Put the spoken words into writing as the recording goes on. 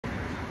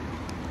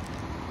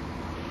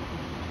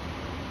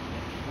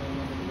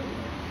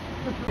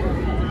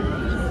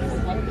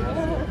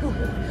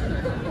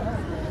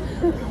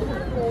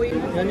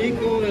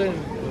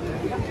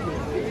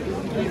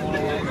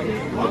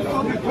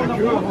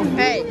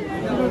Hey.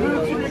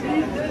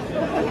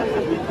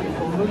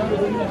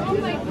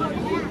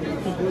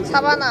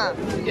 사바나.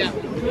 Yeah.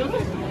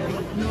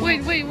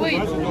 Wait.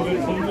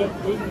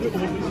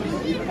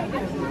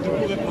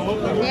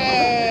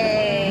 Yay.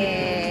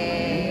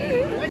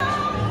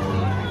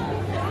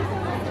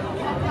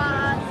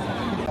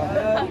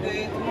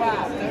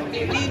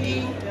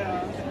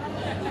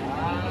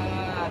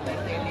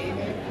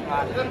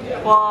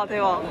 와,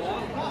 대박.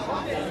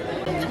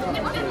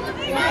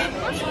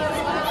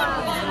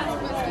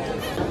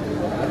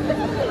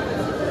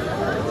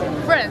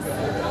 Friends.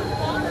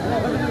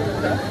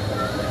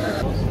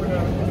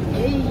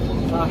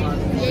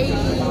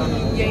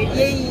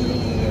 예이.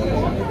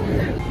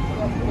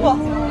 우와.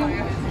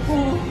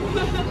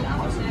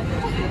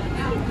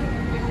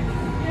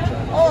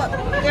 Oh,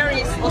 there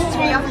is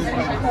Austria.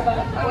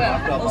 Where?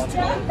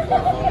 Austria.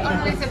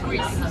 It's a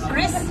Greece.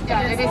 Greece?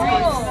 Yeah, it is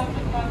Greece.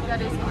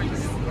 That is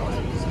Greece.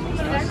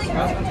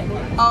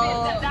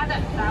 Oh. That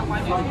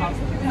one.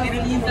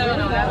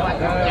 No, that one.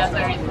 Yeah,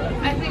 there is.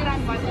 I think that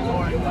one is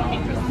more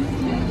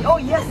interesting. Oh,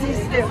 yes,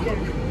 it's there.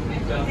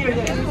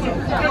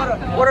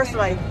 Water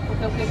slide.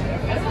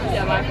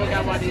 Yeah, but I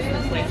forgot what is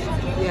this place.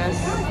 Yes.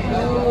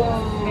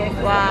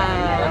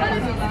 Wow.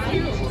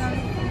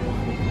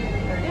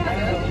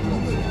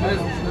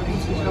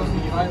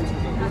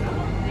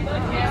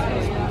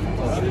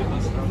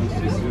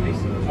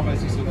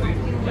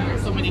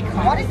 So many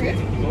cars. What is it?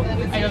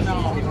 I don't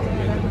know.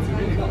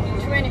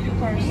 20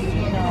 peppers.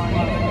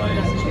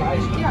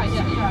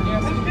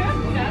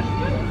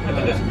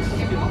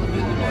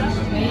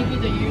 Maybe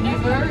the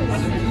universe.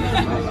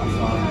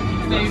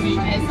 Maybe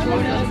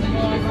astronauts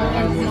or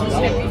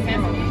happy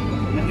family.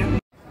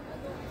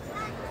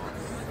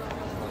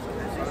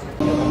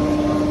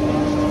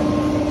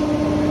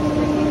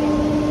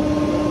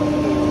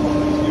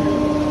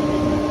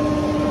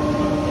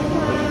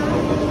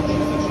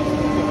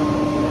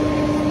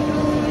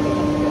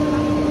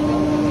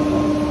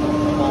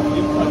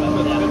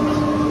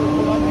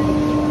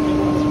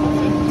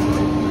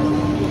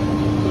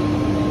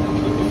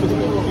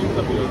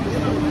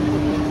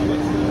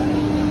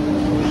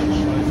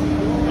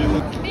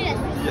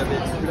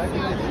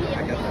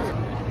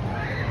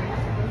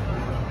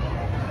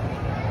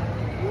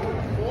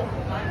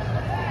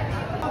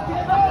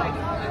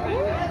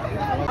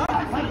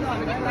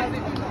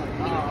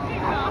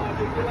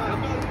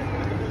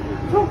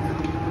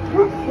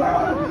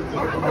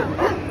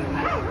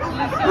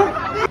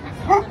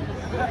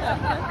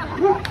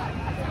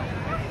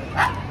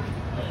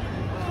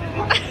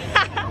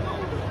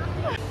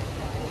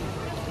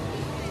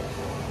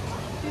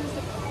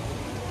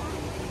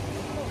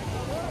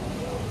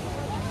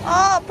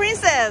 Oh,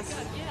 princess.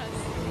 Yes.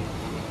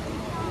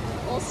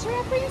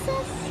 Austria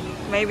princess?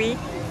 Maybe.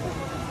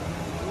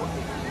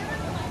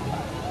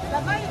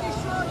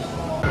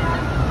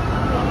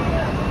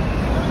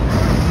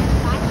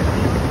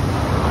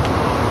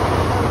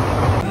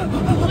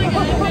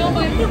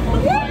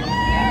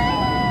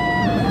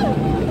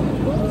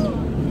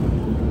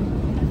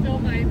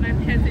 My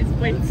pants is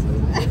wet.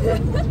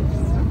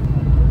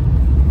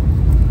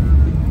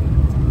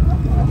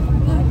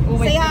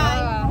 Say hi.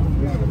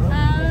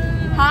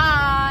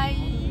 Hi.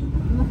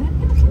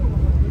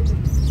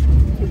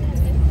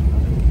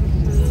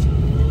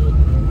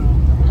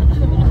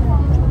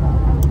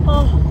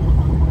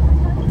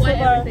 Why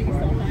제발. everything is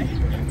so high?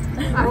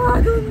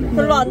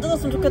 별로 안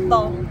젖었으면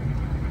좋겠다.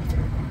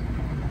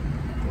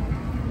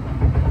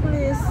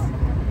 Please.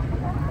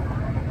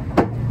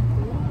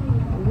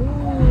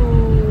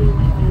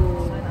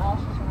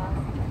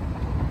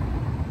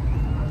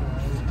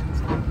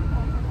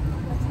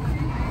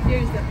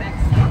 Here's the back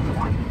seat.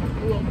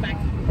 We'll back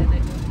the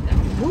next step.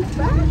 Move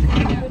back?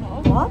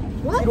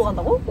 What? 뒤로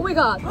간다고? Oh my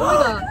god! Oh my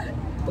god!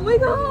 Oh my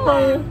god!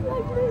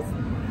 Like this.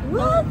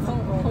 What?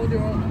 Hold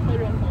your phone.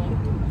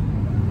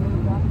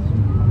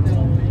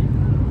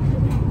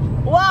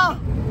 와.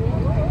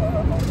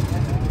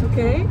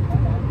 Okay.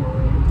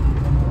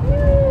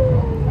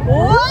 와.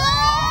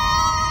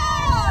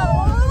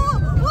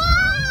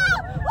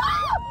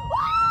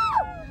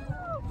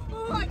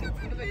 Oh, I can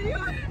see the video.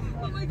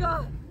 Oh my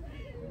god.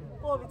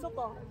 와 미쳤다.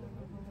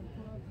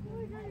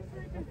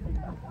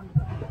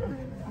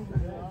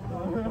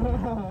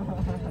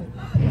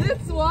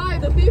 That's why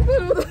the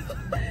people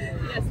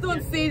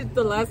don't see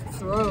the last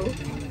row.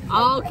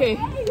 Ah, okay.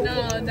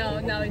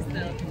 No, it's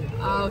not.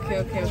 Ah,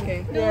 okay.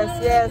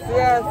 Yes. Yes,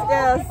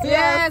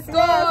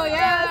 go!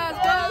 Yes,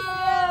 go!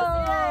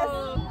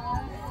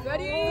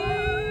 Ready?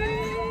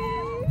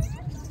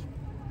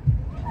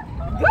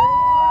 Go!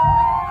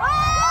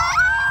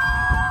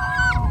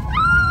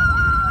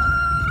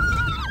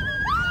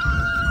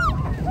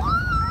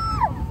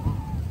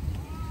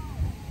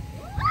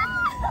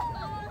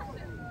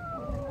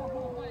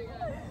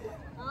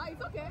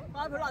 It's okay.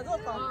 아 별로 안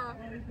젖었다.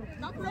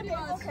 Not very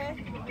much. Okay.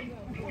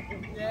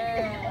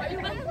 Yeah. Are you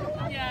mad?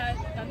 Yeah,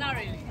 not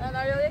really. Not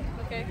really?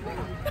 Okay.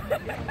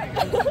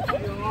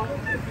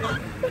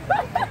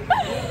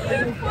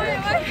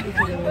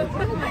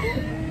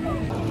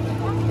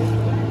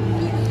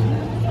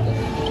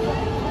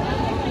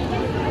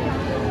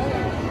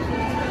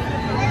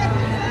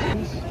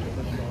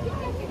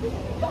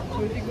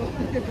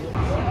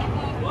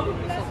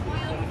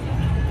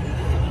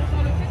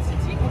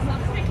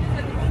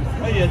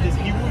 Il y a des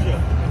skis rouges.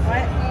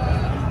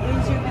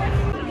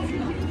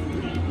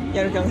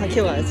 야, 이렇게 영상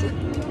키워가야지.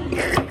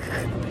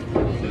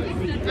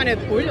 아니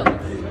보여.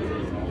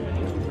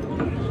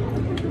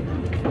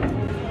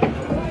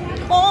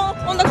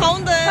 나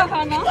가운데.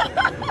 가나?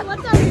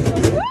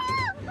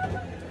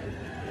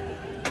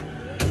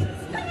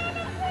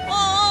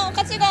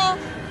 같이 가.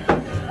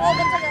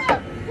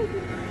 깜짝이야.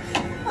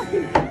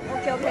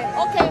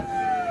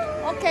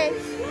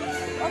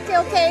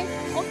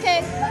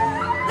 오케이.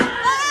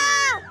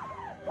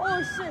 오,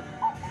 씨.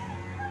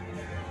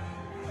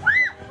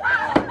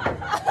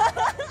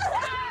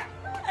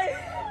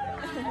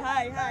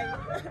 하이.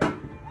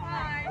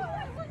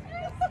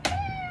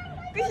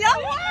 끝이야?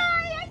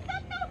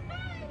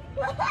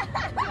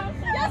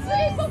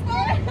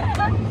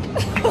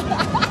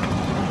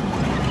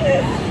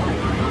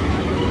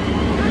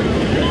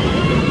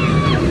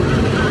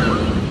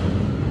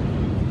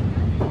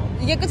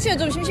 이게 끝이면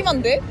좀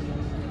심심한데?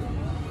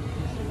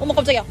 어머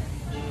깜짝이야.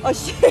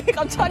 아씨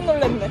깜짝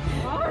놀랐네.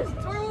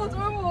 쫄보.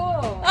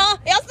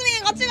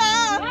 야스민 같이 가.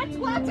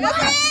 야스민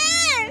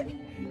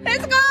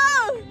렛츠 고.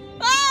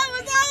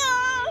 무서워.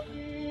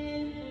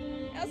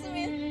 야스민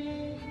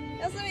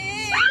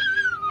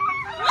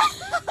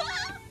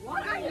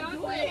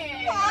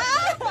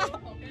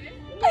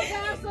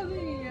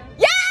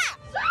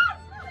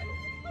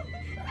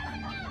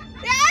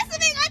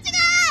야스민 같이 가.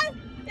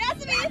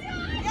 야스민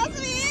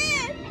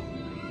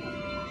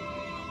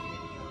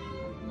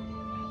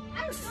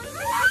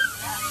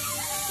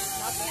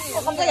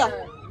깜짝이야.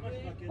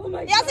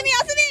 야스민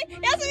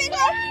고.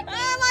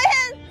 my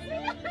hand.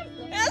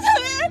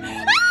 야스민.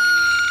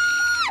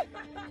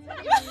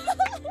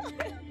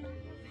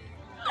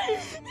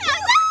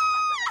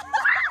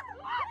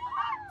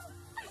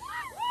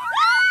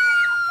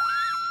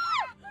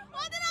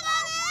 어디로 가야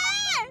돼?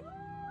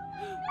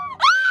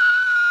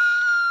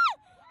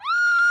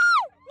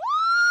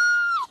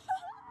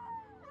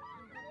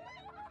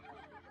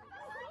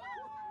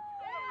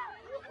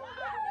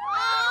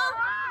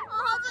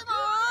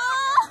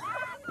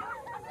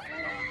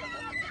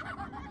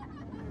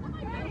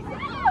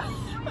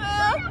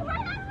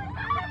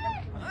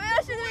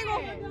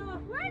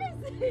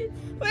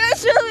 Where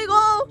should we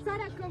go?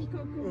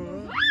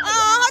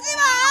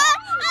 하지마!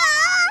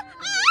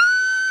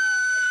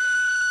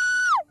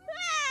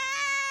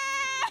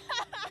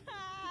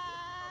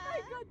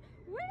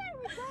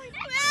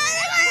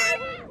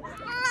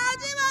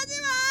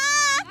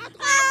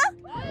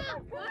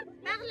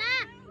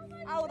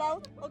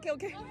 out. 오케이.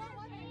 오케이.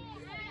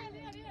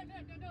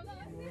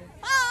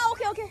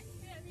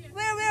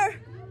 Where?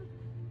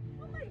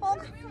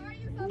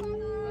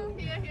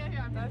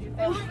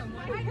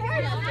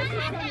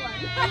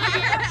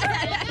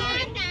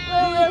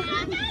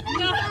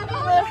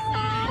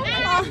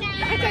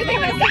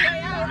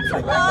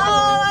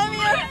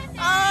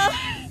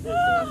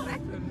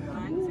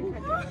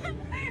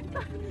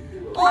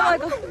 Oh my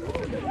god.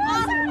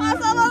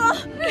 Savannah.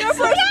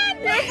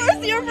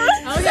 You're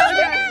first. Okay.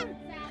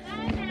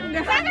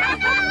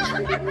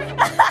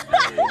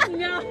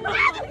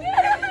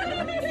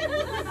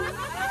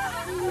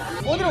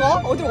 어디로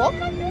가? Oh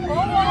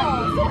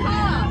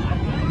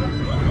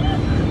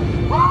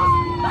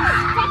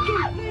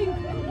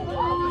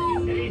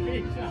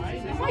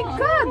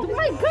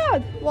my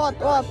god. What?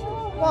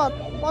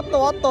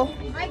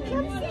 I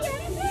can't see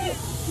anything.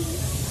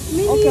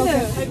 오케이.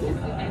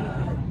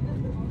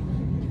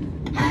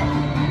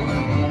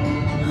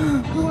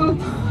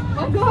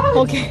 Oh god.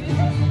 오케이.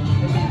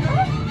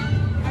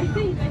 I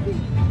think.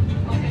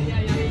 Okay,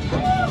 yeah.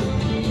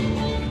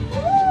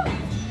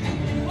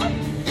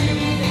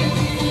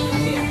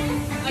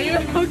 Are you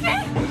okay?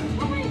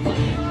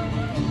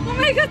 Oh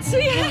my god,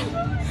 Suya.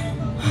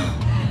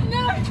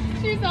 No,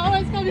 she's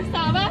always gonna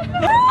stop us.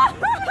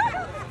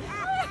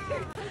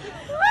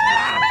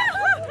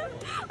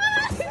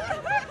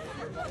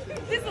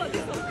 This one.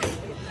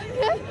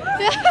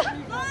 Yeah.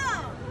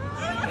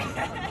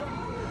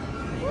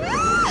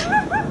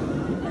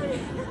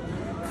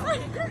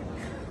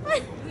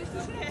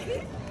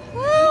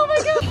 Oh my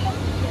god!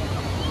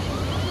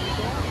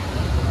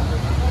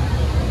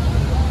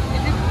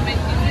 Is it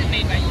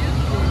made by you?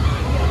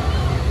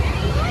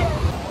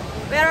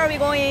 Where are we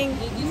going?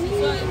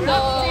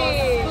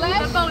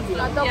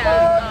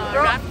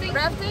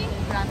 Rafting?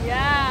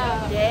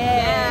 Yeah.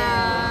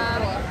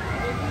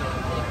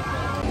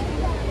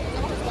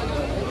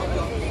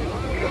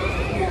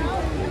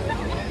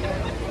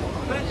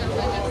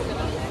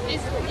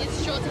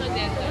 It's shorter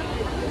than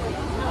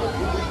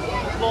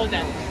more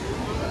than.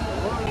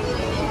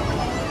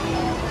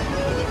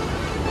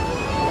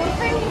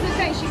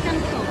 Okay, she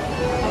can come.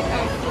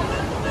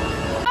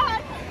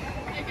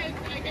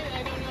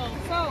 I don't know.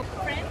 So,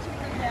 French?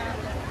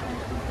 Yeah.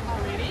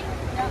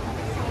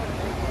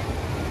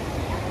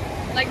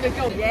 Like the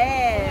goat.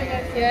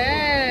 예.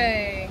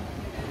 Yay.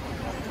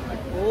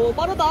 오,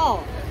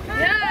 빠르다.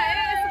 Yeah,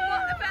 it is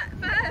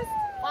fast.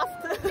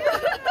 파스트.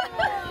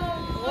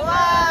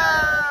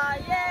 와,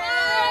 예.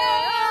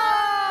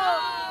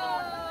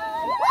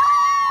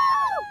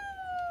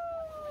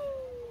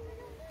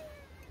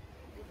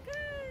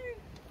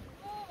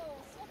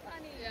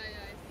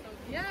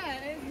 Yeah,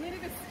 it's really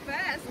good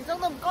fast. 이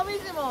정도면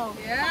껌이지 뭐.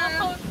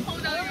 Yeah. Hold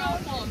on your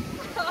phone.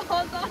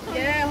 Hold on.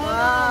 Yeah, hold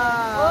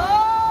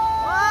와.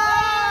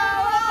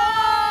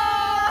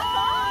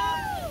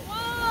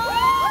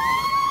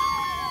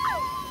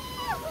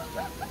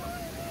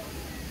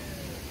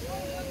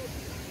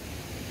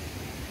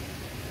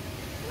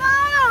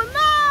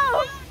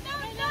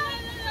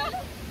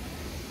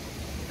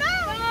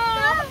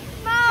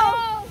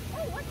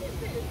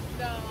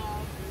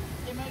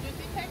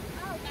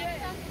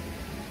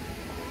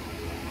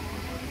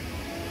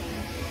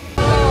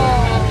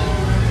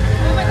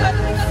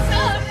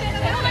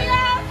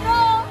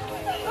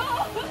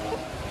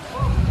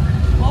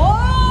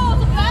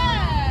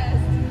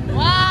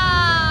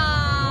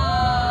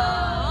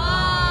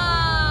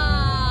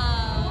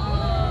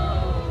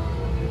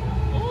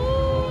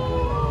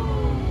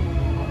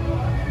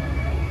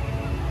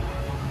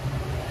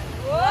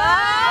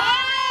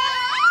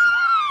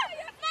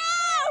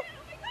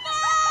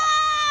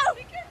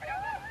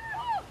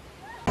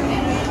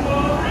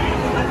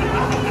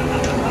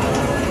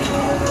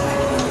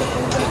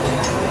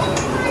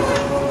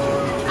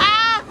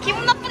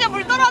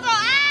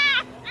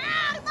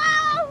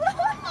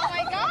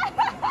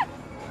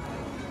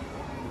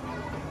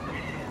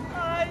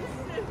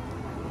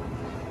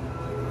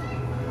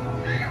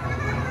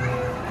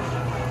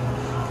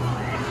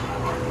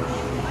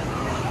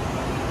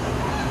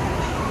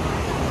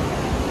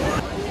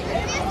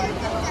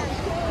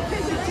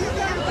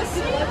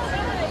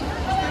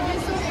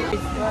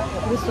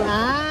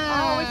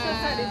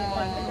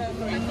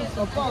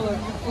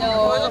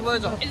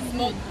 보여줘. It's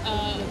more,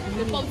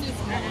 the boat is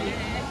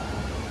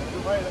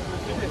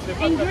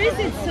In Greece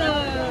it's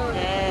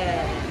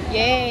yeah.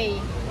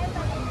 Yay.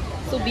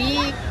 So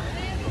big.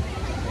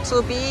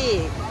 Too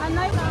big.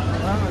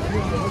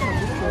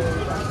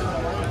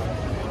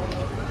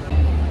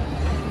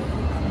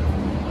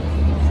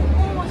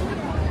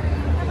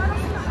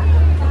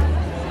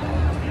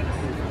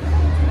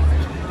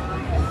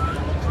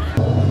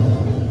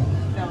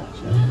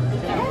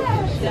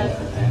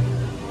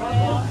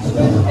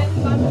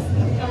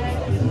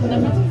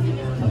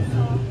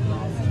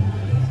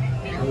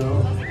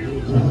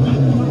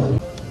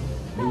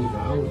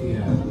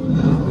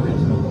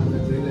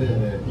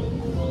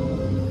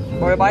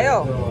 뭘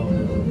봐요?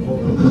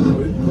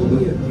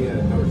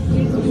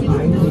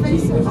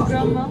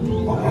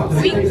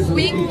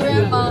 Wing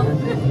grandma.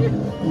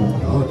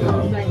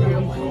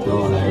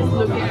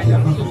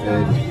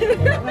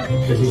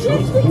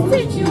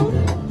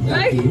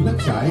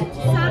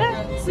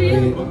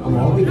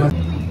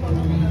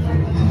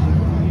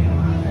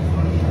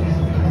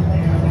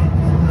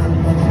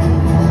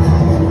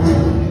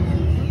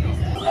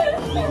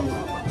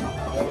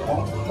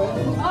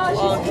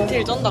 와,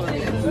 디테일 쩐다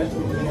근데.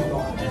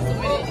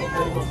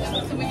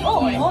 Oh,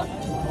 what?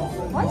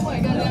 Oh my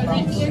god, they're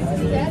rich.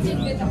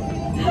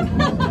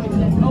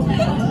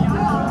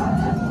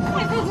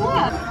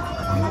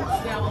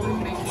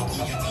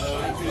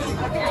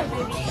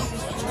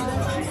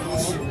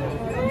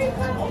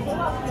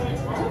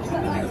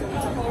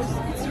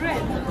 It's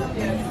red.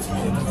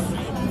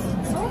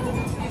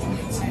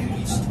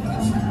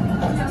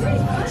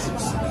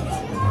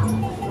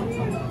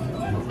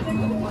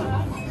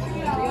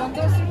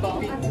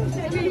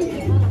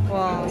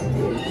 와.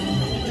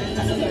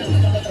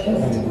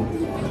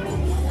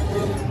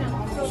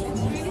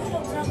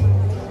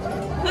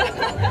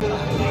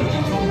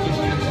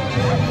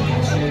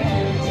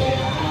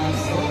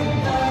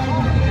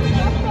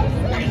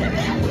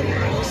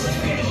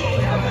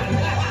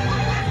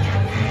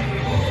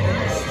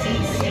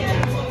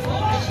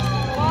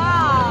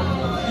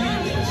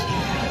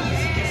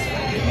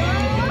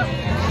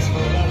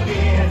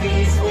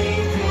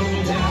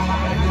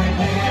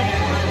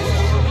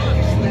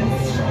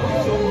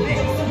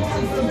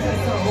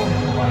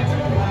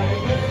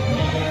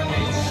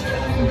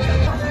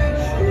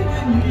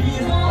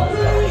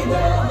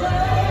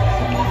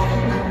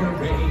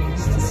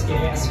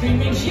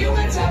 Screaming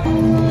humans up.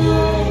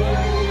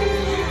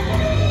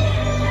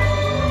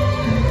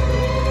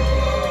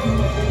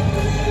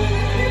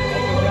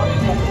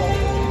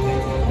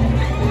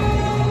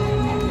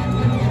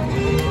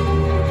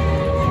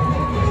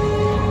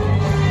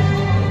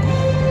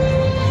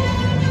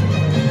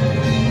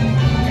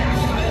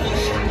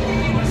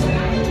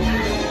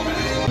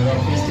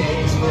 These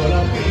days will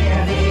appear,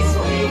 these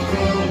sweet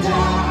cool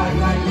dark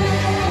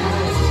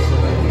nightmares.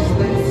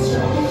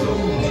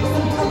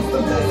 Sometimes the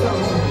desert,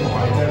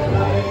 white and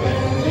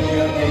light.